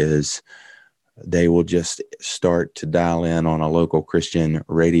do is they will just start to dial in on a local Christian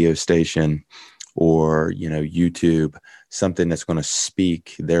radio station or, YouTube, something that's going to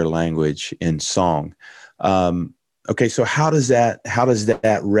speak their language in song. Okay. So how does that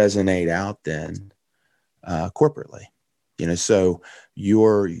resonate out then, corporately? So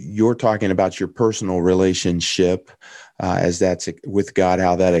you're talking about your personal relationship, as that's with God,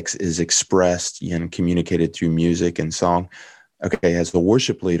 how that is expressed and communicated through music and song. Okay. As a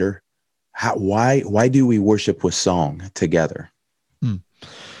worship leader, why do we worship with song together?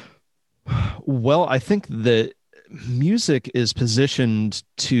 Well, I think that music is positioned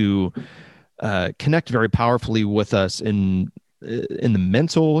to connect very powerfully with us in the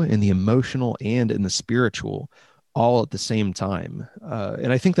mental, in the emotional, and in the spiritual, all at the same time.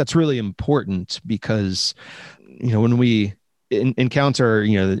 And I think that's really important because, when we encounter,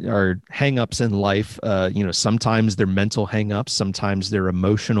 our hangups in life, sometimes they're mental hangups, sometimes they're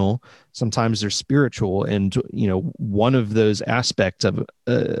emotional, sometimes they're spiritual. And, one of those aspects of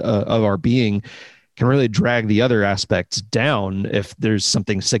our being can really drag the other aspects down if there's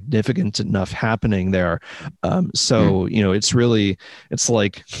something significant enough happening there. It's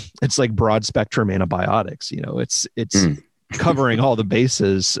like broad spectrum antibiotics. covering all the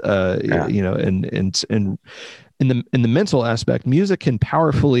bases, Yeah. you know, and in the mental aspect, music can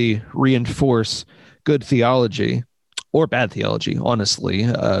powerfully reinforce good theology or bad theology, honestly.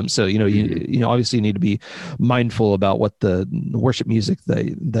 So, you know, you know, obviously you need to be mindful about what the worship music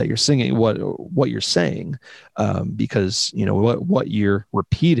that you're singing, what you're saying, because, you know, what you're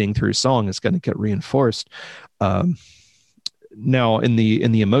repeating through song is going to get reinforced. Now in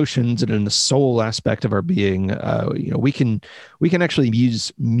the emotions and in the soul aspect of our being, you know, we can actually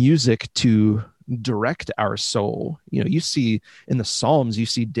use music to direct our soul. You know, you see in the Psalms, you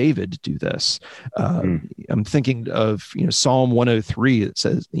see David do this. I'm thinking of, you know, Psalm 103. It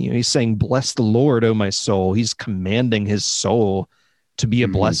says, you know, he's saying, "Bless the Lord, O my soul." He's commanding his soul to be a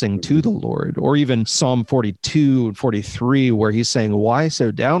blessing to the Lord. Or even Psalm 42 and 43, where he's saying, "Why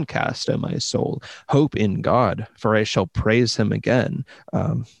so downcast, O my soul? Hope in God, for I shall praise him again."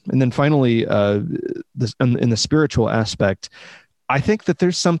 And then finally, in the spiritual aspect, I think that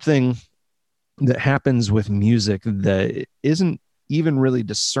there's something that happens with music that isn't even really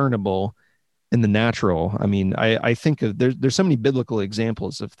discernible in the natural. I mean, I think of there's so many biblical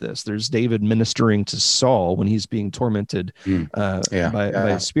examples of this. There's David ministering to Saul when he's being tormented by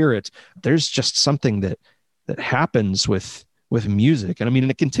a spirit. There's just something that happens with music. And I mean,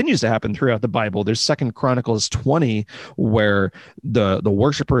 and it continues to happen throughout the Bible. There's 2 Chronicles 20, where the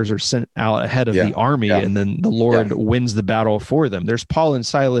worshipers are sent out ahead of the army, and then the Lord wins the battle for them. There's Paul and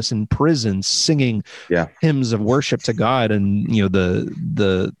Silas in prison singing hymns of worship to God, and, you know,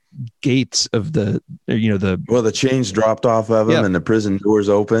 the gates of the chains dropped off of him, and the prison doors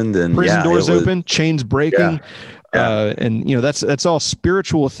opened, and open, chains breaking. And, you know, that's all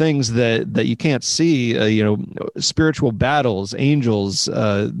spiritual things that you can't see, you know, spiritual battles, angels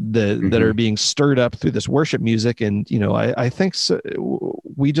that are being stirred up through this worship music. And, you know, I think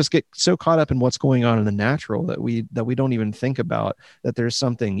we just get so caught up in what's going on in the natural that we don't even think about that there's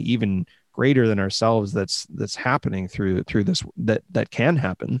something even greater than ourselves that's happening through this, that can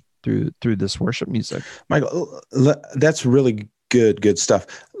happen through this worship music. Michael, that's really good stuff.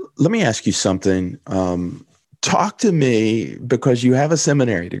 Let me ask you something. Talk to me, because you have a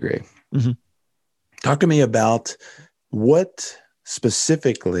seminary degree. Talk to me about what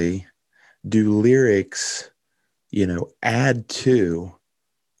specifically do lyrics, you know, add to,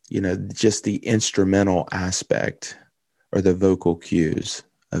 you know, just the instrumental aspect or the vocal cues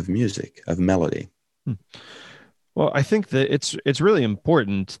of music, of melody. Well, I think that it's really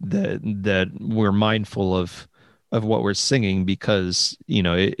important that we're mindful of what we're singing, because, you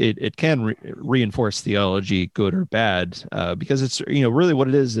know, it can reinforce theology, good or bad, because it's, you know, really what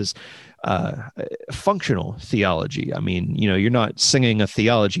it is functional theology. I mean, you know, you're not singing a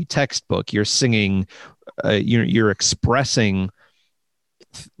theology textbook. You're singing, you're expressing,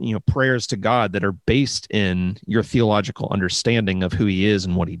 you know, prayers to God that are based in your theological understanding of who he is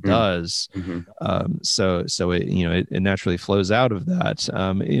and what he does. So it, you know, it naturally flows out of that,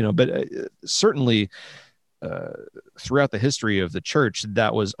 you know, but certainly throughout the history of the church,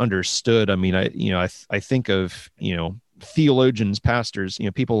 that was understood. I mean, I think of, you know, theologians, pastors, you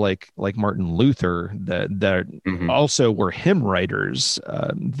know, people like Martin Luther that also were hymn writers,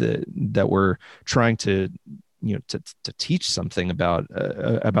 that were trying to, you know, to teach something about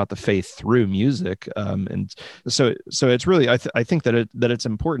the faith through music, and so it's really, I think that its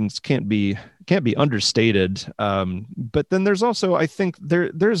importance can't be understated. But then there's also, I think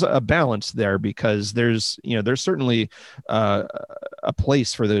there's a balance there, because there's certainly a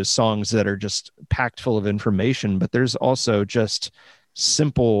place for those songs that are just packed full of information, but there's also just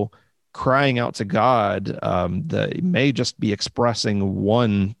simple crying out to God, that may just be expressing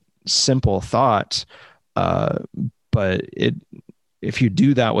one simple thought. But if you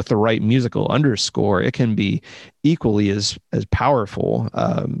do that with the right musical underscore, it can be equally as powerful.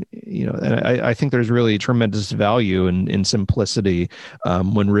 You know, and I think there's really tremendous value in simplicity,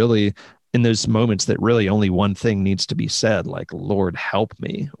 when really in those moments that really only one thing needs to be said, like, "Lord, help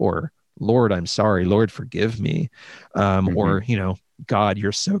me," or "Lord, I'm sorry," "Lord, forgive me," or, you know, "God,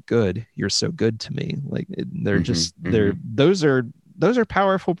 you're so good. You're so good to me." Like, those are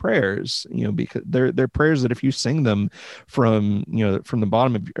powerful prayers, you know, because they're prayers that if you sing them from, you know, from the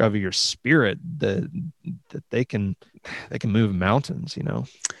bottom of your spirit, that they can move mountains, you know.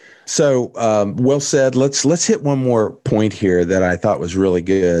 So, well said. Let's hit one more point here that I thought was really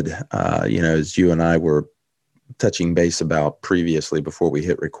good. You know, as you and I were touching base about previously before we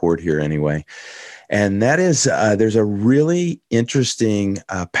hit record here anyway. And that is, there's a really interesting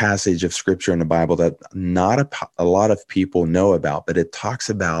passage of scripture in the Bible that not a lot of people know about, but it talks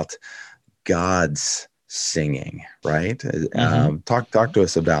about God's singing, right? Talk to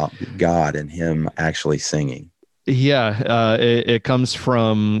us about God and him actually singing. Yeah, it comes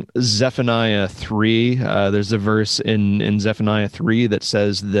from Zephaniah 3. There's a verse in Zephaniah 3 that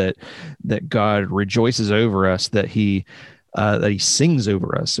says that God rejoices over us, that he sings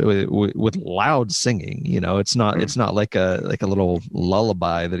over us with loud singing. It's not like a little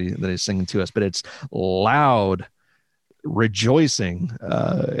lullaby that he's singing to us, but it's loud rejoicing.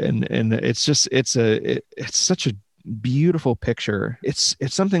 And it's such a beautiful picture. It's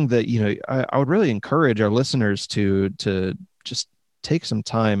something that I would really encourage our listeners to just take some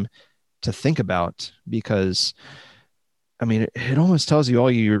time to think about, because I mean, it almost tells you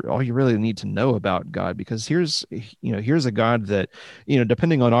all you really need to know about God, because here's a God that,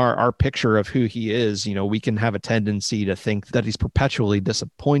 depending on our picture of who he is, we can have a tendency to think that he's perpetually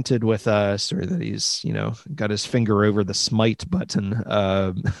disappointed with us, or that he's, got his finger over the smite button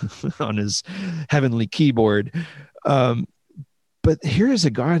on his heavenly keyboard. But here is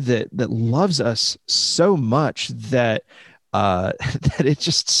a God that loves us so much that that it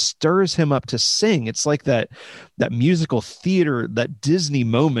just stirs him up to sing. It's like that musical theater, that Disney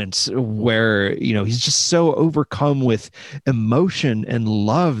moment where, he's just so overcome with emotion and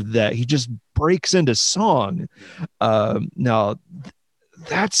love that he just breaks into song. Now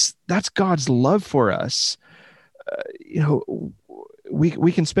that's God's love for us.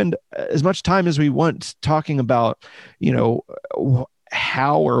 We can spend as much time as we want talking about,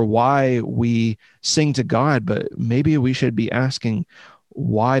 how or why we sing to God, but maybe we should be asking,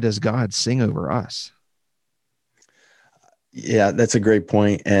 why does God sing over us? Yeah, that's a great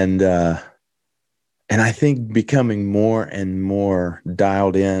point. And I think becoming more and more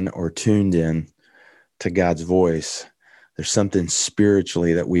dialed in or tuned in to God's voice, there's something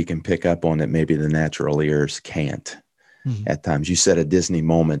spiritually that we can pick up on that maybe the natural ears can't. Mm-hmm. At times. You said a Disney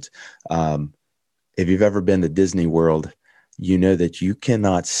moment. If you've ever been to Disney World, you know that you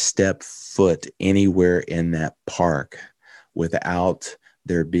cannot step foot anywhere in that park without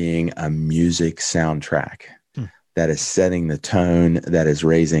there being a music soundtrack that is setting the tone, that is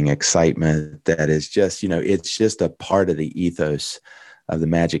raising excitement, that is just, it's just a part of the ethos of the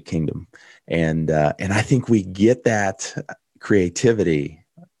Magic Kingdom. And I think we get that creativity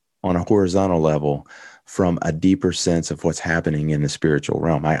on a horizontal level from a deeper sense of what's happening in the spiritual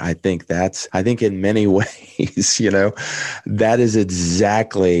realm. I think in many ways, that is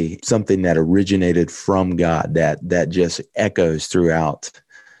exactly something that originated from God, that just echoes throughout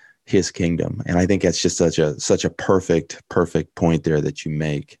his kingdom. And I think that's just such a perfect point there that you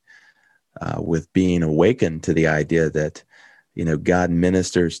make with being awakened to the idea that, God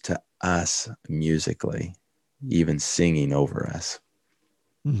ministers to us musically, even singing over us.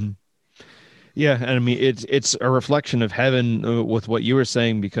 Mm-hmm. Yeah, and I mean it's a reflection of heaven with what you were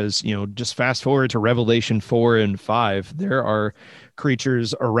saying, because just fast forward to Revelation 4 and 5, there are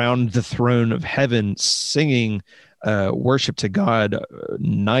creatures around the throne of heaven singing worship to God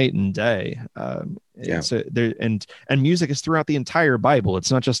night and day. And music is throughout the entire Bible.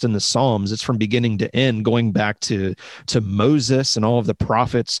 It's not just in the Psalms. It's from beginning to end, going back to Moses and all of the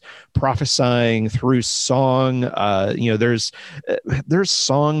prophets prophesying through song. There's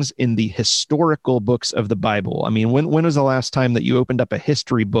songs in the historical books of the Bible. I mean, when was the last time that you opened up a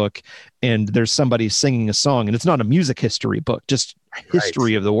history book and there's somebody singing a song, and it's not a music history book, just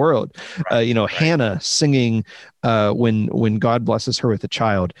history of the world? Hannah singing when God blesses her with a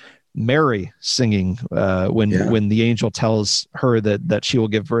child. Mary singing when the angel tells her that she will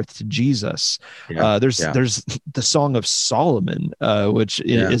give birth to Jesus. There's the Song of Solomon, which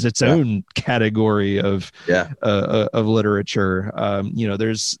is its own category of literature.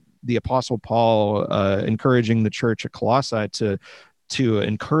 There's the Apostle Paul encouraging the church at Colossae to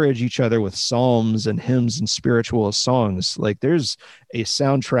encourage each other with psalms and hymns and spiritual songs. Like, there's a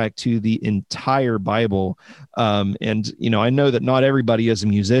soundtrack to the entire Bible. And I know that not everybody is a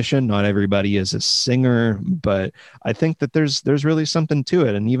musician, not everybody is a singer, but I think that there's really something to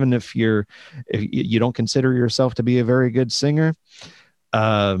it. And even if you don't consider yourself to be a very good singer,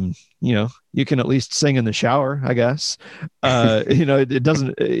 you can at least sing in the shower, I guess. It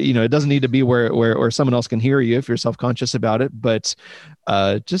doesn't need to be where someone else can hear you if you're self-conscious about it, but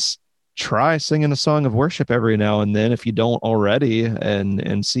just try singing a song of worship every now and then, if you don't already,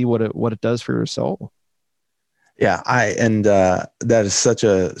 and see what it does for your soul. Yeah, that is such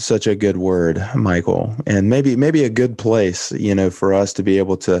a good word, Michael, and maybe a good place, for us to be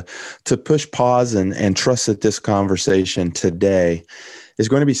able to push pause and trust that this conversation today is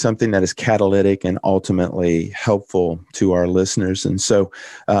going to be something that is catalytic and ultimately helpful to our listeners. And so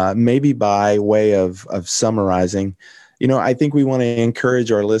maybe by way of summarizing, I think we want to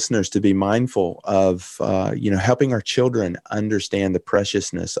encourage our listeners to be mindful of, helping our children understand the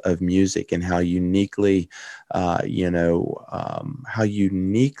preciousness of music and how uniquely, how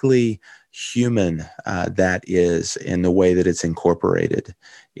uniquely human that is in the way that it's incorporated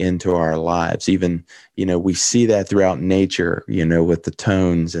into our lives. Even, we see that throughout nature, with the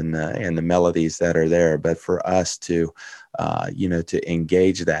tones and the melodies that are there. But for us to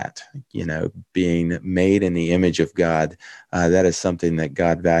engage that, being made in the image of God, that is something that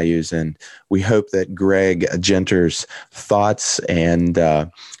God values. And we hope that Greg Genter's thoughts and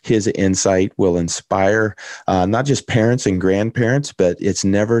his insight will inspire not just parents and grandparents, but it's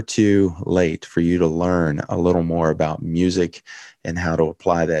never too late for you to learn a little more about music and how to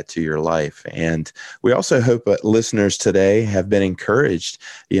apply that to your life. And we also hope that listeners today have been encouraged,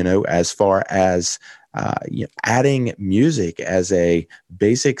 as far as adding music as a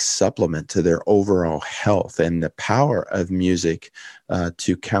basic supplement to their overall health, and the power of music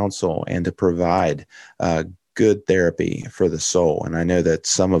to counsel and to provide good therapy for the soul. And I know that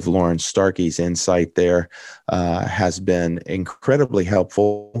some of Lauren Starkey's insight there has been incredibly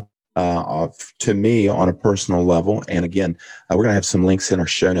helpful to me on a personal level. And again, we're going to have some links in our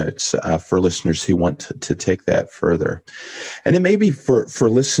show notes for listeners who want to take that further. And then maybe for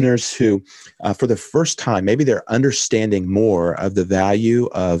listeners who, for the first time, maybe they're understanding more of the value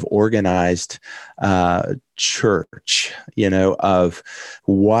of organized church, of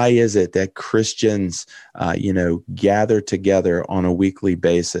why is it that Christians, gather together on a weekly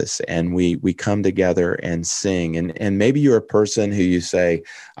basis, and we come together and sing. And maybe you're a person who you say,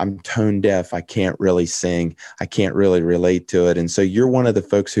 I'm tone deaf, I can't really sing, I can't really relate to it. And so you're one of the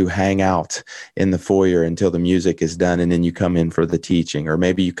folks who hang out in the foyer until the music is done, and then you come in for the teaching. Or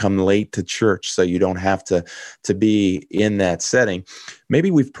maybe you come late to church so you don't have to be in that setting. Maybe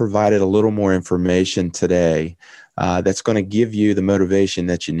we've provided a little more information today that's going to give you the motivation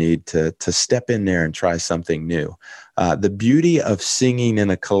that you need to step in there and try something new. The beauty of singing in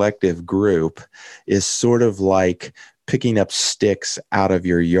a collective group is sort of like picking up sticks out of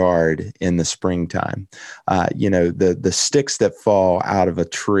your yard in the springtime. The sticks that fall out of a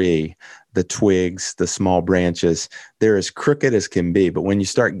tree, the twigs, the small branches, they're as crooked as can be. But when you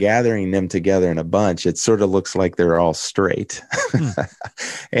start gathering them together in a bunch, it sort of looks like they're all straight.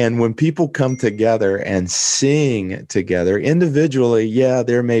 And when people come together and sing together individually,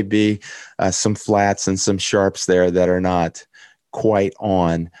 there may be some flats and some sharps there that are not quite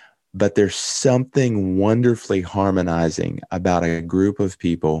on, but there's something wonderfully harmonizing about a group of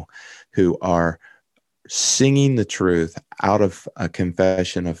people who are singing the truth out of a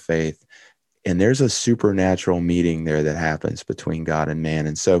confession of faith. And there's a supernatural meeting there that happens between God and man.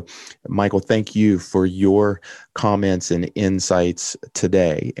 And so, Michael, thank you for your comments and insights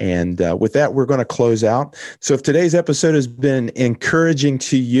today. And with that, we're going to close out. So if today's episode has been encouraging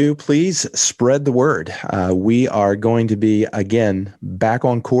to you, please spread the word. We are going to be, again, back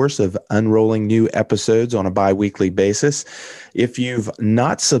on course of unrolling new episodes on a bi-weekly basis. If you've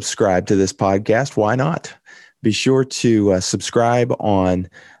not subscribed to this podcast, why not? Be sure to subscribe on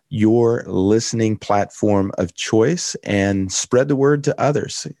your listening platform of choice and spread the word to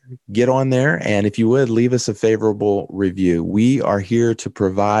others. Get on there, and if you would, leave us a favorable review. We are here to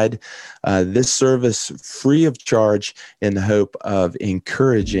provide this service free of charge in the hope of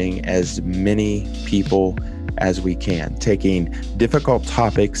encouraging as many people as we can, taking difficult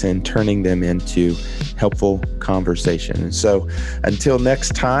topics and turning them into helpful conversation. And so until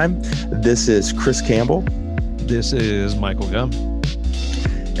next time, this is Chris Campbell. This is Michael Gum.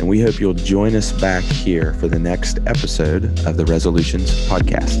 And we hope you'll join us back here for the next episode of the Resolutions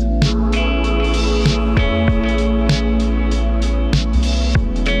Podcast.